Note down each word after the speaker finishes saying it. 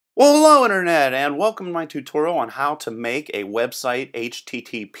Well, hello Internet, and welcome to my tutorial on how to make a website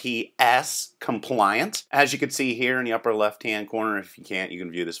HTTPS compliant. As you can see here in the upper left hand corner, if you can't, you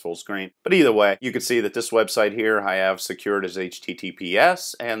can view this full screen. But either way, you can see that this website here I have secured as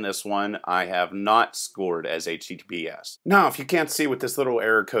HTTPS, and this one I have not scored as HTTPS. Now, if you can't see what this little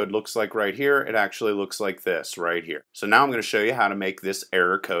error code looks like right here, it actually looks like this right here. So now I'm going to show you how to make this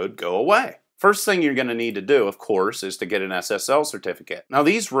error code go away. First thing you're going to need to do, of course, is to get an SSL certificate. Now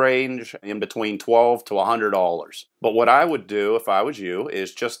these range in between $12 to $100. But what I would do if I was you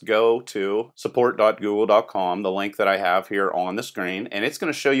is just go to support.google.com, the link that I have here on the screen, and it's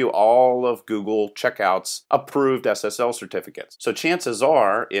going to show you all of Google Checkout's approved SSL certificates. So chances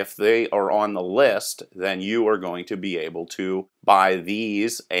are, if they are on the list, then you are going to be able to buy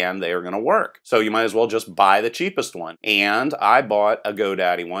these and they are going to work. So you might as well just buy the cheapest one. And I bought a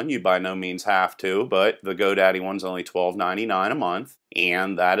GoDaddy one. You by no means have to, but the GoDaddy one's only $12.99 a month.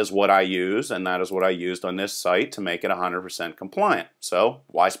 And that is what I use, and that is what I used on this site to make it 100% compliant. So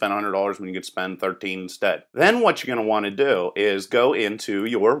why spend $100 when you could spend $13 instead? Then what you're going to want to do is go into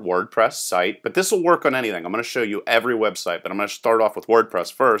your WordPress site, but this will work on anything. I'm going to show you every website, but I'm going to start off with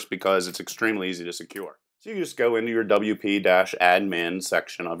WordPress first because it's extremely easy to secure. So you just go into your WP-admin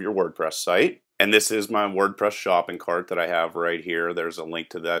section of your WordPress site. And this is my WordPress shopping cart that I have right here. There's a link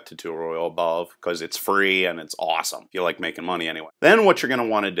to that tutorial above because it's free and it's awesome if you like making money anyway. Then what you're going to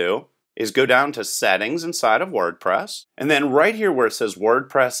want to do is go down to settings inside of WordPress. And then right here where it says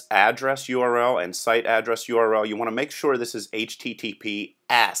WordPress address URL and site address URL, you want to make sure this is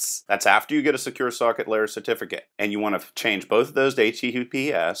HTTPS. That's after you get a secure socket layer certificate. And you want to change both of those to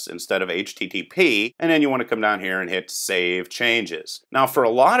HTTPS instead of HTTP. And then you want to come down here and hit Save Changes. Now for a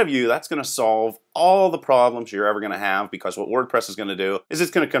lot of you, that's going to solve all the problems you're ever going to have, because what WordPress is going to do is it's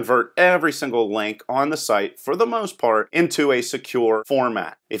going to convert every single link on the site, for the most part, into a secure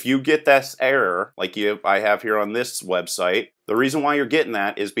format. If you get this error, like I have here on this website, the reason why you're getting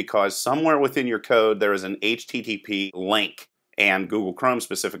that is because somewhere within your code there is an HTTP link. And Google Chrome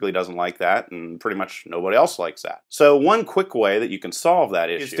specifically doesn't like that, and pretty much nobody else likes that. So one quick way that you can solve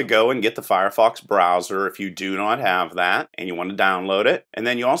that issue is to go and get the Firefox browser if you do not have that, and you want to download it. And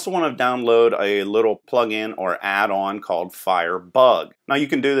then you also want to download a little plugin or add-on called Firebug. Now you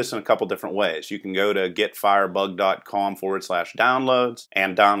can do this in a couple different ways. You can go to getfirebug.com/downloads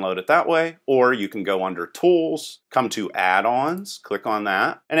and download it that way, or you can go under Tools, come to Add-ons, click on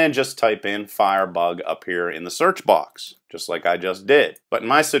that, and then just type in Firebug up here in the search box, just like I just did. But in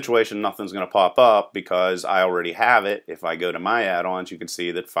my situation, nothing's going to pop up because I already have it. If I go to my add-ons, you can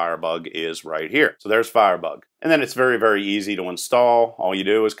see that Firebug is right here. So there's Firebug. And then it's very, very easy to install. All you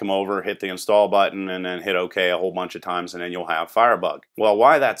do is come over, hit the install button, and then hit OK a whole bunch of times, and then you'll have Firebug. Well,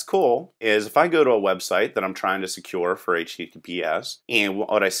 why that's cool is if I go to a website that I'm trying to secure for HTTPS, and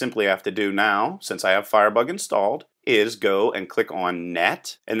what I simply have to do now, since I have Firebug installed, is go and click on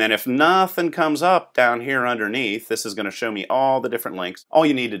Net. And then if nothing comes up down here underneath, this is going to show me all the different links. All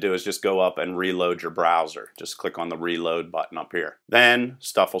you need to do is just go up and reload your browser. Just click on the reload button up here. Then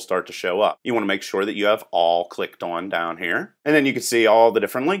stuff will start to show up. You want to make sure that you have all clicked on down here. And then you can see all the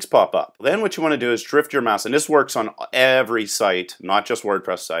different links pop up. Then what you want to do is drift your mouse, and this works on every site, not just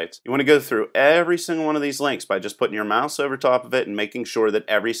WordPress sites. You want to go through every single one of these links by just putting your mouse over top of it and making sure that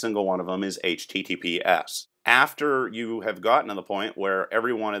every single one of them is HTTPS. After you have gotten to the point where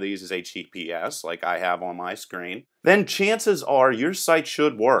every one of these is HTTPS, like I have on my screen, then chances are your site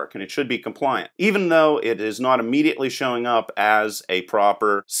should work and it should be compliant, even though it is not immediately showing up as a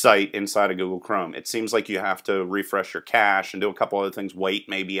proper site inside of Google Chrome. It seems like you have to refresh your cache and do a couple other things, wait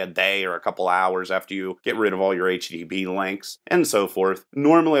maybe a day or a couple hours after you get rid of all your HTTP links and so forth.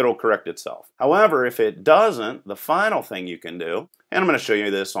 Normally it'll correct itself. However, if it doesn't, the final thing you can do, and I'm going to show you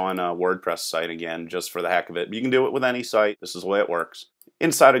this on a WordPress site again, just for the heck of it. You can do it with any site. This is the way it works.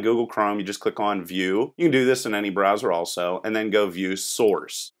 Inside of Google Chrome, you just click on View. You can do this in any browser also, and then go View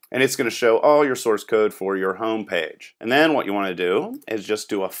Source. And it's going to show all your source code for your home page. And then what you want to do is just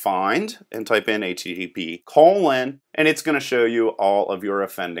do a find and type in HTTP:, and it's going to show you all of your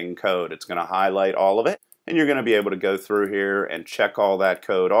offending code. It's going to highlight all of it, and you're going to be able to go through here and check all that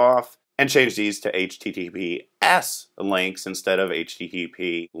code off and change these to HTTPS links instead of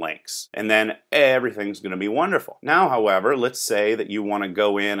HTTP links. And then everything's going to be wonderful. Now, however, let's say that you want to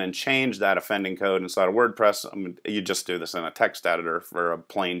go in and change that offending code inside of WordPress. You just do this in a text editor for a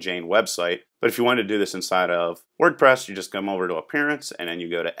plain Jane website. But if you want to do this inside of WordPress, you just come over to Appearance and then you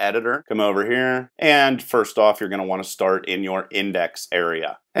go to Editor, come over here, and first off, you're going to want to start in your index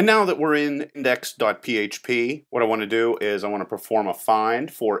area. And now that we're in index.php, what I want to do is I want to perform a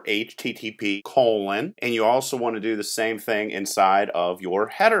find for HTTP:, and you also also want to do the same thing inside of your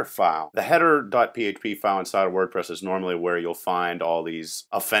header file. The header.php file inside of WordPress is normally where you'll find all these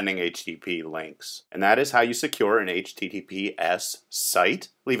offending HTTP links. And that is how you secure an HTTPS site.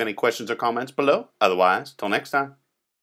 Leave any questions or comments below. Otherwise, till next time.